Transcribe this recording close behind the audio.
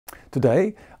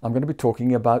Today, I'm going to be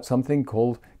talking about something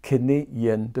called kidney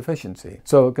yin deficiency.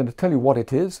 So I'm going to tell you what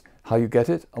it is, how you get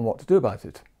it, and what to do about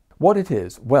it. What it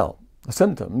is, well, the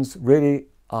symptoms really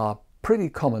are pretty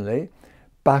commonly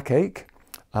backache,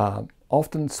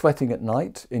 often sweating at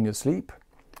night in your sleep,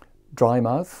 dry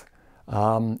mouth,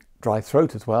 dry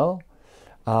throat as well,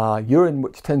 urine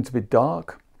which tends to be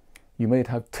dark. You may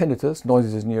have tinnitus,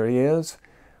 noises in your ears.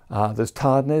 There's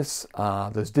tiredness,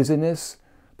 there's dizziness,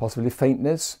 possibly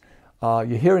faintness. Your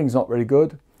hearing's not very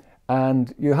good,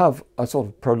 and you have a sort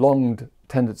of prolonged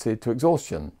tendency to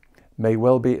exhaustion. May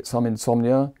well be some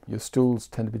insomnia. Your stools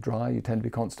tend to be dry, you tend to be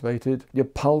constipated. Your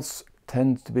pulse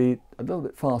tends to be a little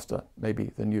bit faster, maybe,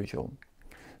 than usual.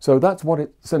 So that's what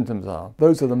symptoms are.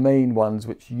 Those are the main ones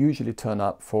which usually turn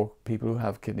up for people who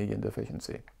have kidney yin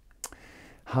deficiency.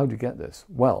 How do you get this?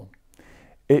 Well,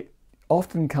 it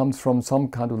often comes from some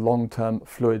kind of long-term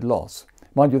fluid loss.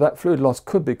 Mind you, that fluid loss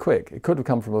could be quick. It could have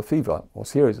come from a fever or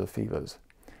series of fevers,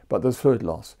 but there's fluid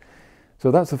loss.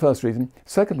 So that's the first reason.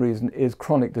 Second reason is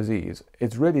chronic disease.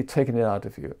 It's really taken it out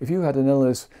of you. If you had an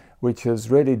illness which has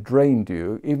really drained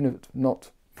you, even if it's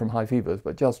not from high fevers,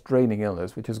 but just draining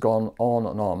illness, which has gone on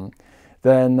and on,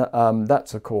 then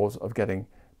that's a cause of getting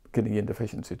kidney yin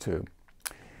deficiency too.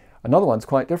 Another one's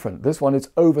quite different. This one is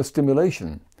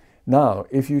overstimulation. Now,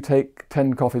 if you take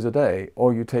 10 coffees a day,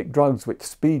 or you take drugs which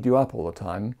speed you up all the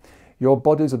time, your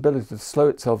body's ability to slow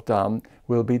itself down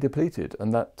will be depleted,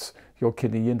 and that's your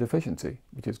kidney yin deficiency,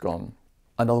 which is gone.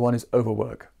 Another one is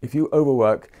overwork. If you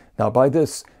overwork, now by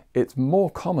this, it's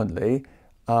more commonly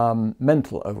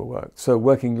mental overwork. So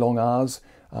working long hours,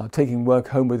 taking work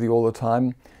home with you all the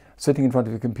time, sitting in front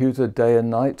of your computer day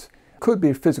and night. Could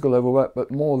be physical overwork,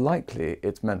 but more likely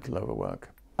it's mental overwork.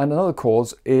 And another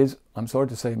cause is, I'm sorry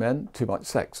to say men, too much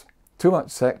sex. Too much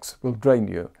sex will drain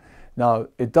you. Now,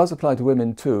 it does apply to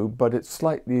women too, but it's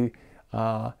slightly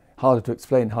harder to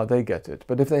explain how they get it.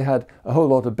 But if they had a whole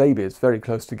lot of babies very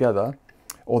close together,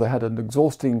 or they had an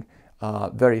exhausting,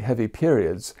 very heavy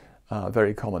periods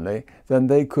very commonly, then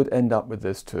they could end up with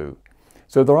this too.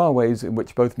 So there are ways in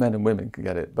which both men and women can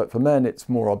get it, but for men it's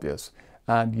more obvious.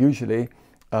 And usually,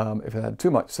 if they had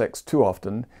too much sex too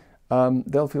often,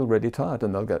 they'll feel really tired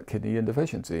and they'll get kidney yin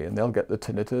deficiency, and they'll get the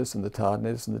tinnitus and the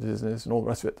tiredness and the dizziness and all the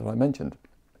rest of it that I mentioned.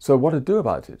 So what to do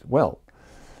about it? Well,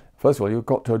 first of all, you've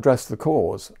got to address the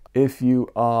cause. If you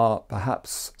are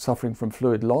perhaps suffering from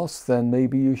fluid loss, then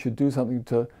maybe you should do something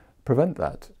to prevent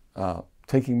that.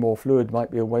 Taking more fluid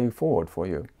might be a way forward for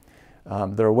you.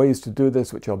 There are ways to do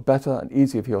this which are better and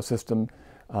easier for your system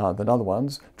than other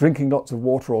ones. Drinking lots of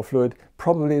water or fluid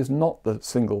probably is not the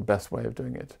single best way of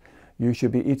doing it. You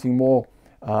should be eating more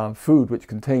food which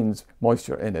contains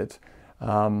moisture in it.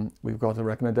 We've got a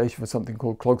recommendation for something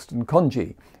called Clogston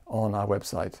congee on our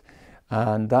website,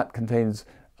 and that contains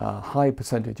a high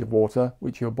percentage of water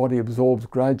which your body absorbs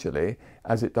gradually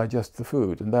as it digests the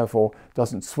food, and therefore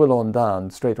doesn't swill on down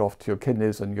straight off to your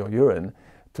kidneys and your urine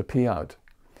to pee out.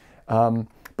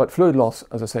 But fluid loss,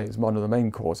 as I say, is one of the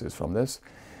main causes from this.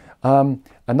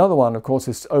 Another one, of course,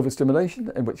 is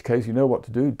overstimulation, in which case you know what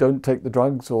to do. Don't take the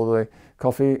drugs or the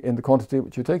coffee in the quantity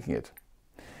which you're taking it.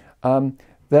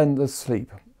 Then there's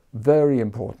sleep. Very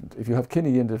important. If you have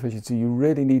kidney yin deficiency, you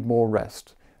really need more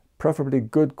rest, preferably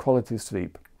good quality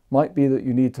sleep. Might be that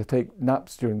you need to take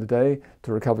naps during the day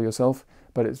to recover yourself,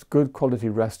 but it's good quality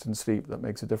rest and sleep that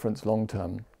makes a difference long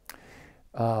term.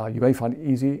 You may find it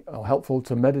easy or helpful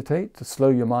to meditate, to slow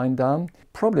your mind down.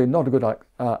 Probably not a good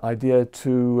idea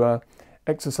to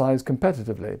exercise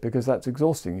competitively, because that's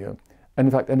exhausting you. And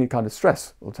in fact, any kind of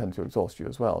stress will tend to exhaust you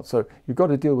as well. So you've got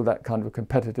to deal with that kind of a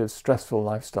competitive, stressful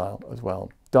lifestyle as well.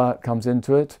 Diet comes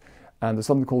into it, and there's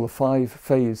something called the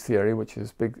 5-phase theory, which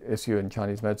is a big issue in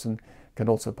Chinese medicine, can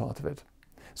also be part of it.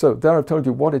 So there I've told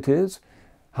you what it is,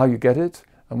 how you get it,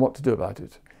 and what to do about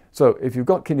it. So if you've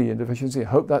got kidney yin deficiency, I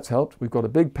hope that's helped. We've got a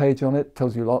big page on it,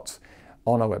 tells you lots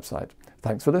on our website.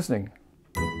 Thanks for listening.